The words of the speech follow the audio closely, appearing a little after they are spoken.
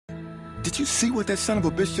Did you see what that son of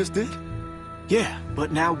a bitch just did? Yeah,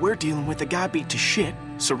 but now we're dealing with a guy beat to shit,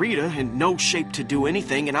 Sarita in no shape to do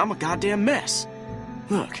anything, and I'm a goddamn mess.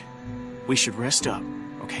 Look, we should rest up,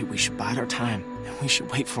 okay? We should bide our time, and we should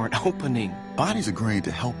wait for an opening. Bonnie's agreeing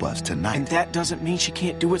to help us tonight. And that doesn't mean she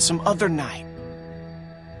can't do it some other night.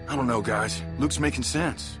 I don't know, guys. Luke's making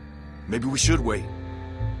sense. Maybe we should wait.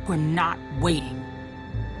 We're not waiting.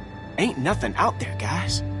 Ain't nothing out there,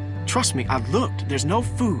 guys. Trust me, I looked. There's no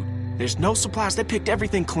food. There's no supplies. They picked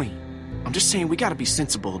everything clean. I'm just saying we gotta be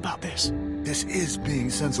sensible about this. This is being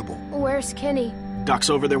sensible. Where's Kenny? Doc's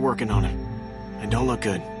over there working on him. It don't look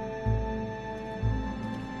good.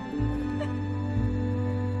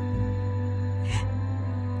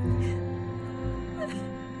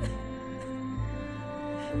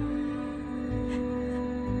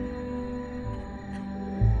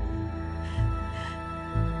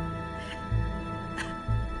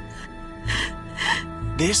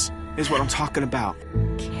 This is what I'm talking about.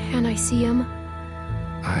 Can I see him?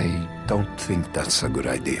 I don't think that's a good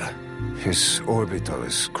idea. His orbital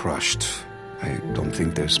is crushed. I don't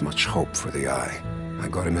think there's much hope for the eye. I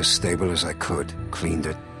got him as stable as I could, cleaned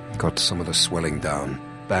it, got some of the swelling down,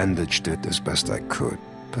 bandaged it as best I could.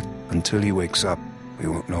 But until he wakes up, we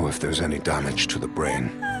won't know if there's any damage to the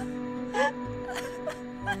brain.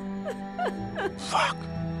 Fuck.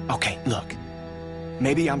 Okay, look.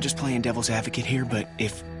 Maybe I'm just playing devil's advocate here, but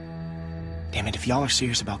if... Damn it, if y'all are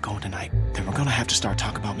serious about going tonight, then we're gonna have to start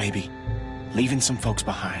talking about maybe leaving some folks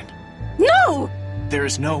behind. No! There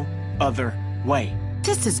is no other way.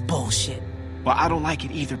 This is bullshit. Well, I don't like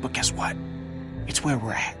it either, but guess what? It's where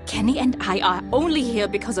we're at. Kenny and I are only here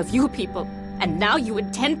because of you people. And now you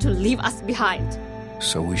intend to leave us behind.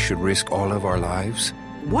 So we should risk all of our lives?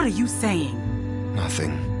 What are you saying?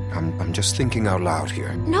 Nothing. I'm just thinking out loud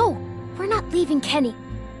here. No, we're not leaving Kenny.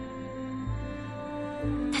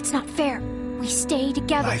 That's not fair. We stay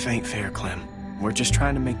together. Life ain't fair, Clem. We're just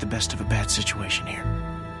trying to make the best of a bad situation here.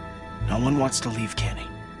 No one wants to leave Kenny.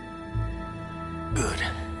 Good.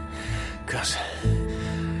 'Cause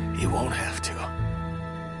you won't have to.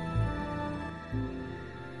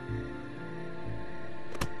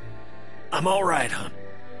 I'm all right, hon.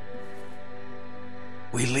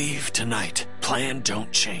 We leave tonight. Plan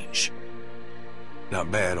don't change.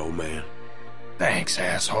 Not bad, old man. Thanks,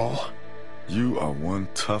 asshole. You are one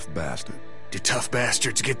tough bastard. Do tough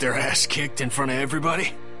bastards get their ass kicked in front of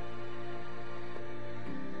everybody?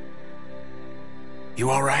 You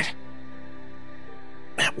all right?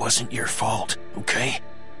 That wasn't your fault, okay?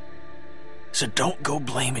 So don't go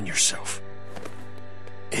blaming yourself.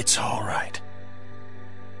 It's all right.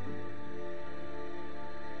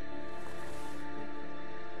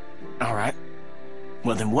 All right.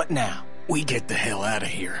 Well, then what now? We get the hell out of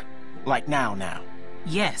here. Like now.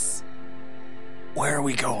 Yes. Where are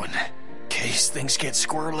we going? In case things get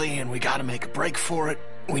squirrely and we gotta make a break for it,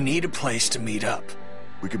 we need a place to meet up.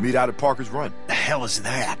 We could meet out at Parker's Run. The hell is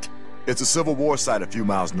that? It's a Civil War site a few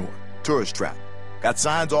miles north. Tourist trap. Got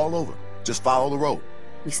signs all over. Just follow the road.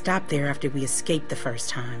 We stopped there after we escaped the first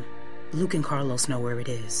time. Luke and Carlos know where it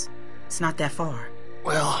is. It's not that far.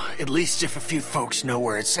 Well, at least if a few folks know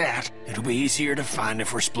where it's at, it'll be easier to find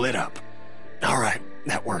if we're split up. All right,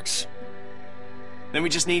 that works. Then we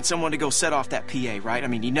just need someone to go set off that PA, right? I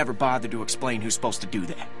mean, you never bothered to explain who's supposed to do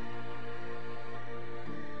that.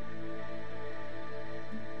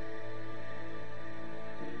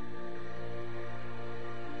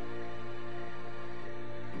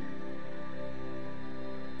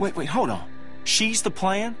 Wait, hold on. She's the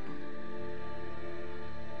plan?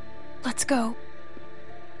 Let's go.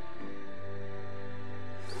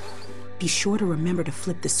 Be sure to remember to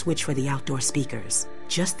flip the switch for the outdoor speakers.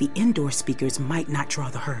 Just the indoor speakers might not draw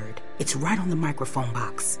the herd. It's right on the microphone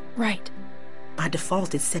box. Right. By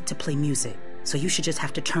default, it's set to play music, so you should just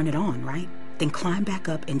have to turn it on, right? Then climb back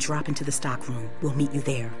up and drop into the stock room. We'll meet you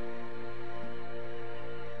there.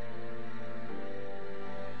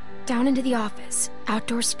 Down into the office.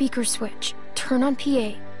 Outdoor speaker switch. Turn on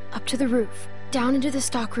PA. Up to the roof. Down into the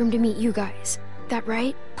stockroom to meet you guys. That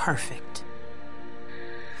right? Perfect.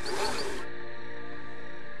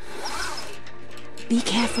 Be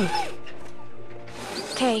careful.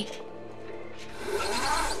 Okay.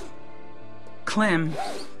 Clem,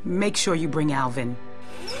 make sure you bring Alvin.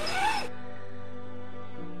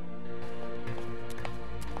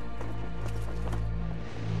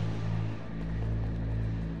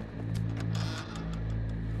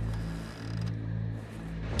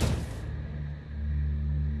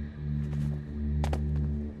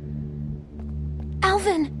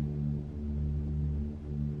 Alvin!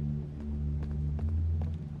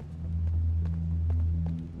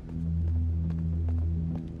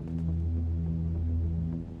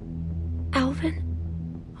 Alvin?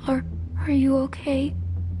 Are you okay?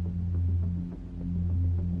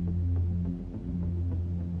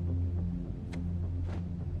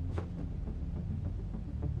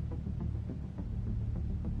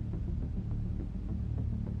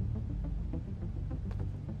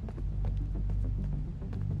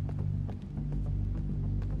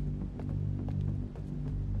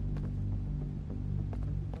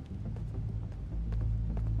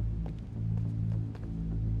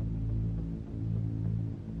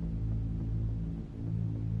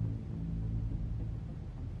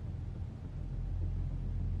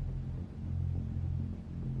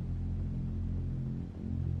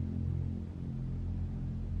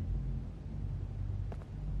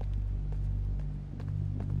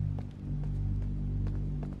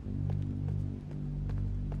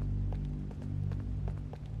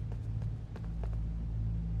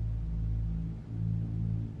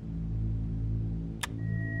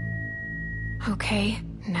 Okay,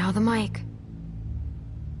 now the mic.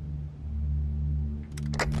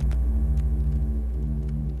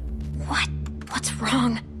 What? What's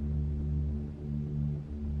wrong?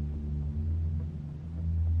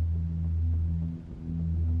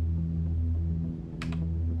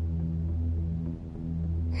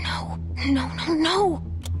 No.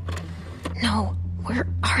 No, where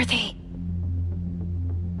are they?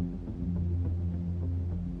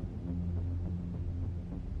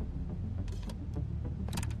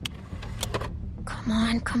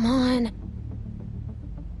 Come on.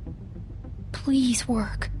 Please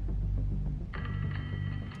work.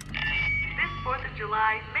 This 4th of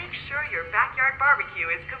July, make sure your backyard barbecue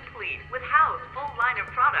is complete with Howe's full line of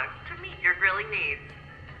products to meet your grilling needs.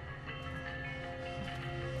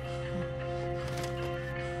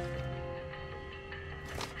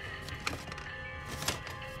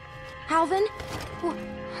 Alvin?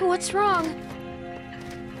 What's wrong?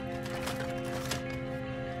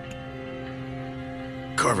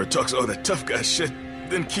 Carver talks all that tough guy shit,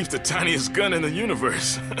 then keeps the tiniest gun in the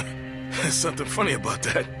universe. There's something funny about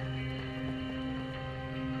that.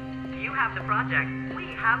 You have the project, we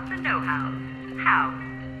have the know-how. How?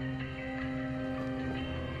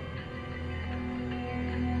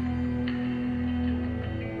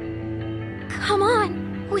 Come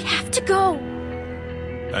on, we have to go.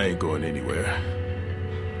 I ain't going anywhere.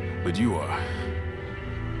 But you are.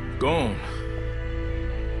 Go on.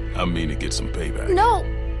 I mean to get some payback. No,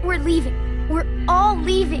 we're leaving. We're all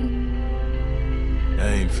leaving. I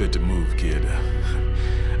ain't fit to move, kid.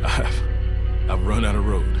 I've run out of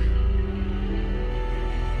road.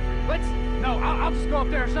 Let's... No, I'll just go up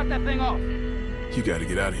there and shut that thing off. You gotta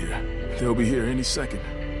get out of here. They'll be here any second.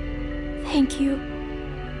 Thank you.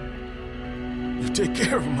 You take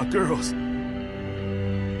care of my girls.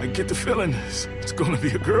 I get the feeling it's gonna be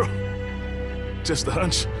a girl. Just a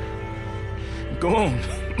hunch. Go on.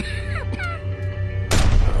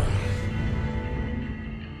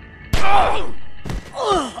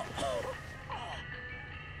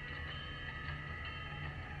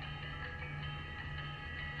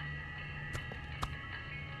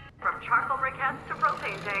 From charcoal briquettes to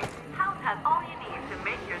propane tanks, House has all you need to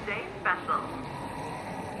make your day special.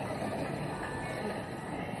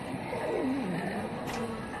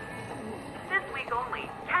 This week only,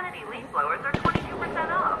 Kennedy leaf blowers are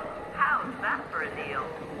 22% off. How's that for a deal?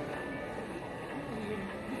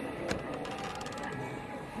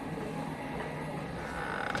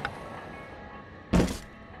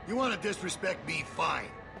 You want to disrespect me, fine.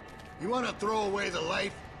 You want to throw away the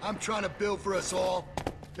life I'm trying to build for us all?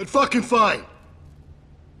 Then fucking fine.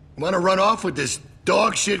 Want to run off with this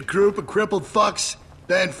dog shit group of crippled fucks?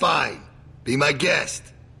 Then fine. Be my guest.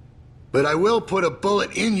 But I will put a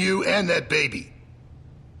bullet in you and that baby.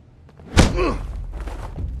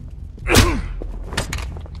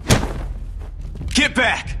 Get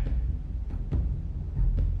back!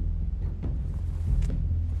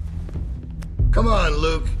 Come on,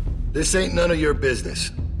 Luke. This ain't none of your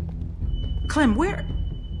business. Clem, where...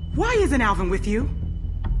 Why isn't Alvin with you?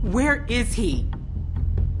 Where is he?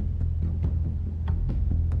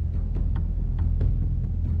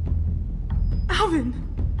 Alvin!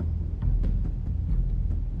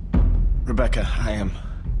 Rebecca,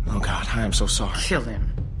 oh God, I am so sorry. Kill him.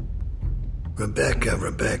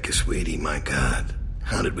 Rebecca, sweetie, my God.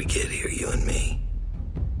 How did we get here, you and me?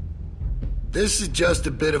 This is just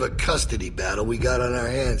a bit of a custody battle we got on our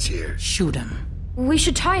hands here. Shoot him. We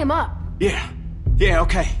should tie him up. Yeah,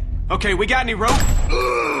 okay. Okay, we got any rope?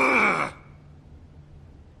 Ugh!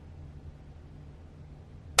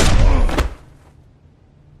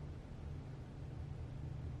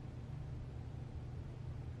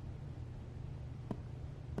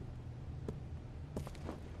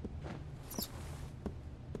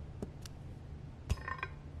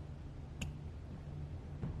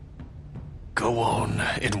 Go on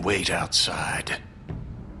and wait outside.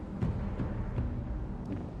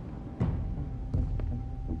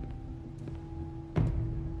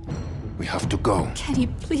 We have to go. Kenny,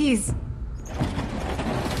 please.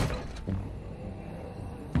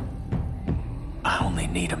 I only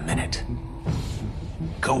need a minute.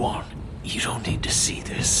 Go on. You don't need to see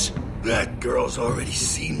this. That girl's already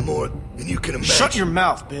seen more than you can imagine. Shut your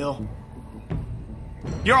mouth, Bill.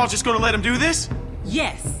 You're all just gonna let him do this?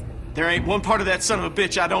 Yes. There ain't one part of that son of a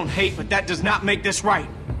bitch I don't hate, but that does not make this right.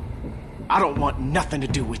 I don't want nothing to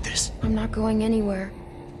do with this. I'm not going anywhere.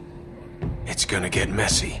 It's gonna get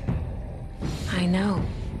messy. I know.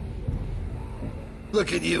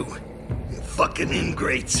 Look at you fucking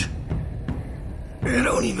ingrates. I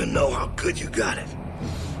don't even know how good you got it.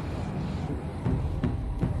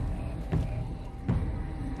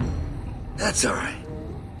 That's alright.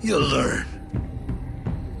 You'll learn.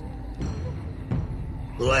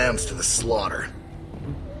 Lambs to the slaughter.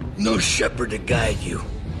 No shepherd to guide you.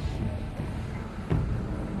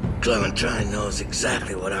 Clementine knows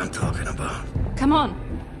exactly what I'm talking about. Come on.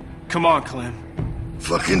 Come on, Clem.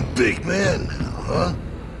 Fucking big man, huh?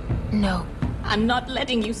 No. I'm not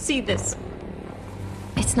letting you see this.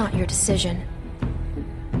 It's not your decision.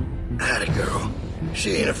 Atta girl.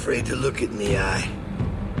 She ain't afraid to look it in the eye.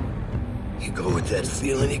 You go with that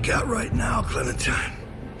feeling you got right now, Clementine.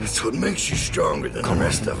 That's what makes you stronger than the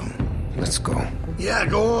rest of them. Let's go. Yeah,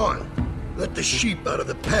 go on. Let the sheep out of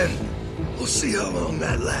the pen. We'll see how long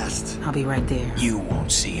that lasts. I'll be right there. You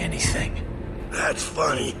won't see anything. That's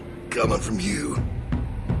funny, coming from you.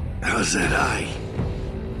 How's that eye?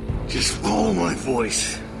 Just follow my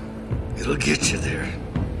voice. It'll get you there.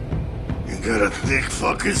 You got a thick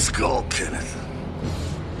fucking skull, Kenneth.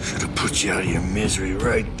 Should have put you out of your misery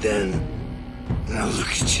right then. Now look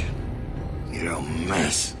at you. You're a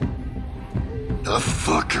mess. The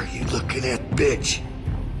fuck are you looking at, bitch?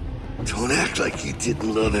 Don't act like you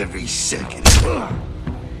didn't love every second.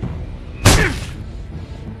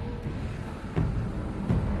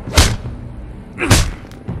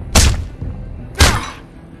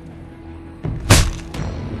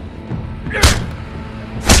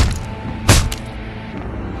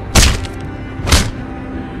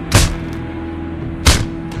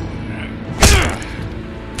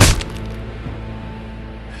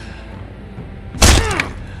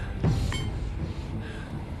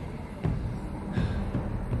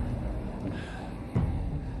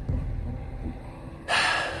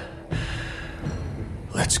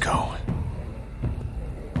 Let's go.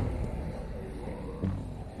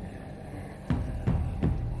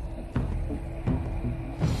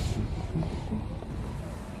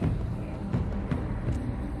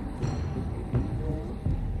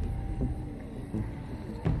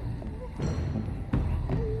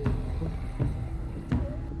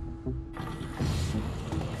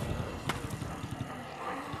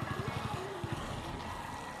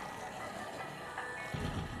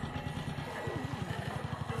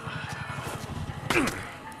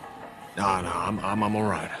 No, I'm all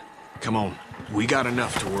right. Come on. We got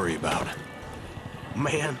enough to worry about.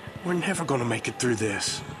 Man, we're never gonna make it through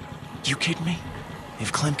this. You kidding me?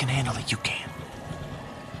 If Clem can handle it, you can.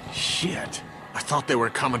 Shit. I thought they were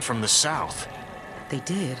coming from the south. They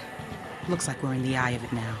did. Looks like we're in the eye of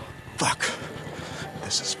it now. Fuck.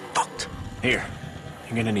 This is fucked. Here.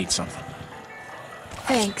 You're gonna need something.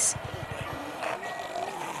 Thanks.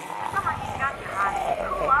 Summer's got you hot.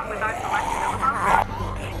 Cool off with our selection of hot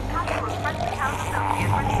coffee. Coffee will press the house associate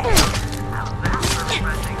for you. How's that for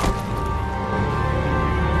refreshing?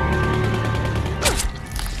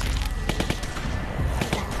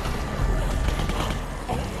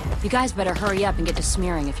 You guys better hurry up and get to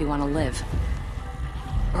smearing if you want to live.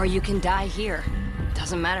 Or you can die here.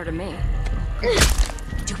 Doesn't matter to me.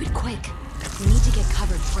 Do it quick. We need to get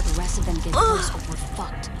covered before the rest of them get close or we're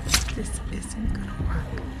fucked. This isn't gonna work.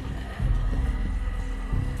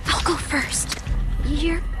 I'll go first.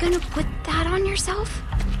 You're gonna put that on yourself?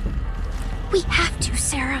 We have to,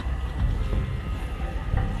 Sarah.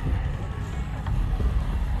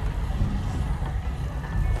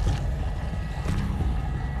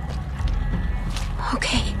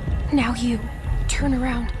 Okay, now you. Turn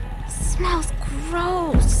around. Smells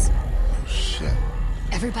gross. Shit.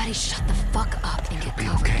 Everybody shut the fuck up and get Be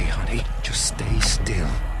covered. okay, honey. Just stay still.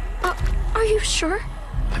 Are you sure?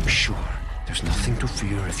 I'm sure. There's nothing to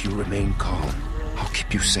fear if you remain calm. I'll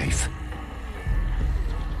keep you safe.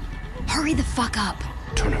 Hurry the fuck up.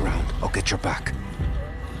 Turn around. I'll get your back.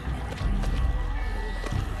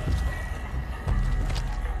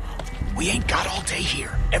 We ain't got all day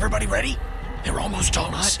here. Everybody ready? They're almost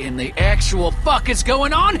on us. What in the actual fuck is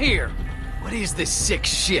going on here? What is this sick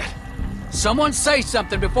shit? Someone say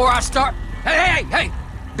something before I start. Hey!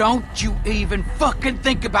 Don't you even fucking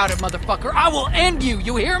think about it, motherfucker. I will end you,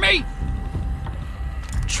 you hear me?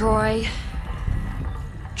 Troy,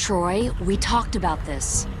 we talked about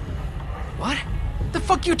this. What? The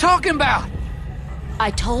fuck you talking about? I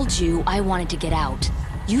told you I wanted to get out.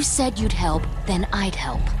 You said you'd help, then I'd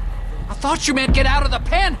help. I thought you meant get out of the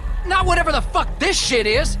pen, not whatever the fuck this shit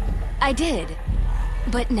is. I did.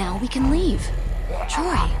 But now we can leave.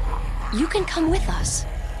 Troy, you can come with us.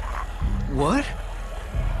 What?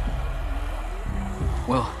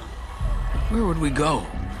 Well, where would we go?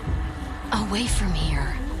 Away from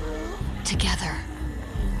here. Together.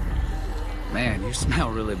 Man, you smell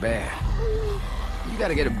really bad. You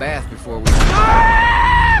gotta get a bath before we...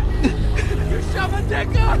 You're shoving dick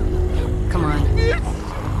up! Come on.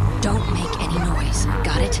 Don't make any noise,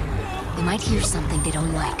 got it? They might hear something they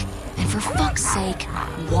don't like. And for fuck's sake,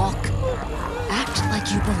 walk. Act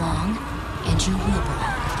like you belong, and you will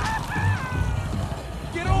belong.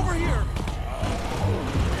 Get over here!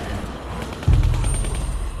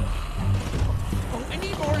 Oh, I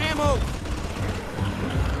need more ammo!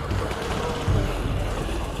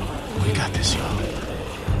 We got this, y'all.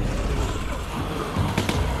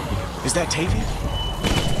 Is that Tavian?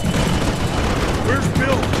 Where's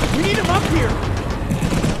Bill? We need him up here!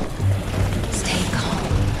 Stay calm.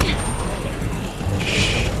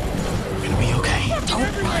 Shh. We're gonna be okay.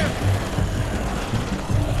 Don't run.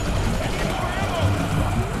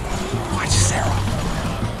 Watch Sarah.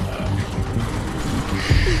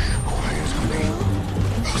 Quiet, honey.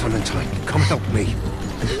 Clementine, come help me.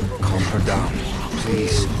 Calm her down.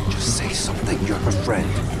 Please, just say something. You're her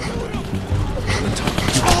friend. Clementine.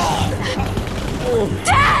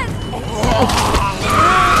 Dad!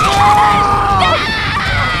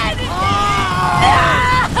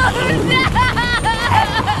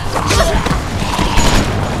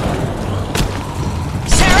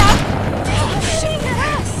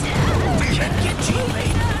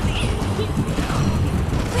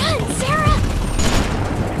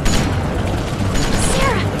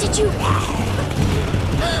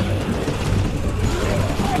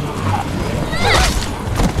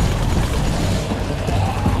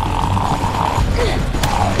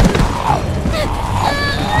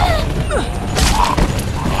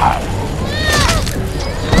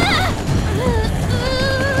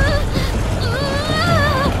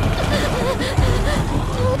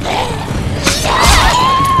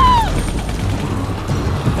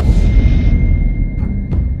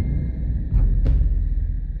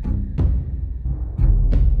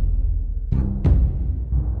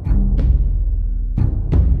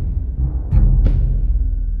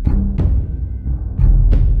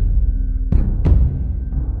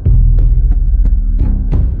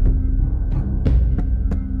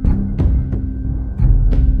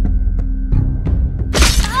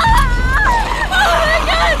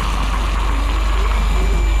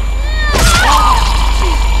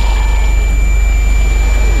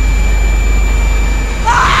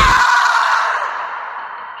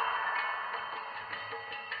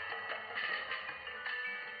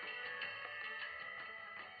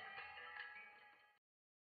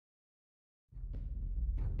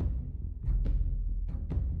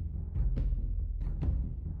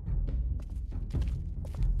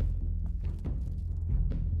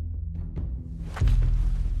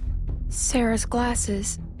 Sarah's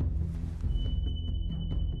glasses.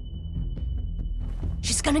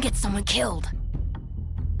 She's gonna get someone killed.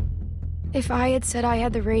 If I had said I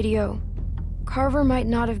had the radio, Carver might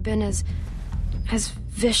not have been as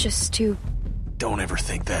vicious to... Don't ever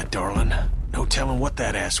think that, darling. No telling what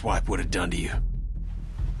that asswipe would have done to you.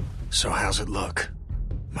 So how's it look?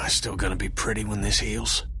 Am I still gonna be pretty when this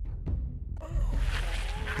heals?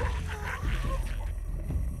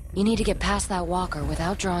 You need to get past that walker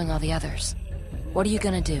without drawing all the others. What are you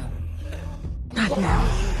gonna do? Not now.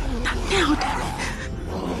 Not now, damn it.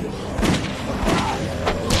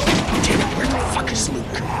 Damn it, where the fuck is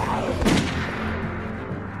Luke?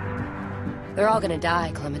 They're all gonna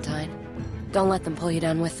die, Clementine. Don't let them pull you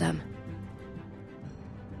down with them.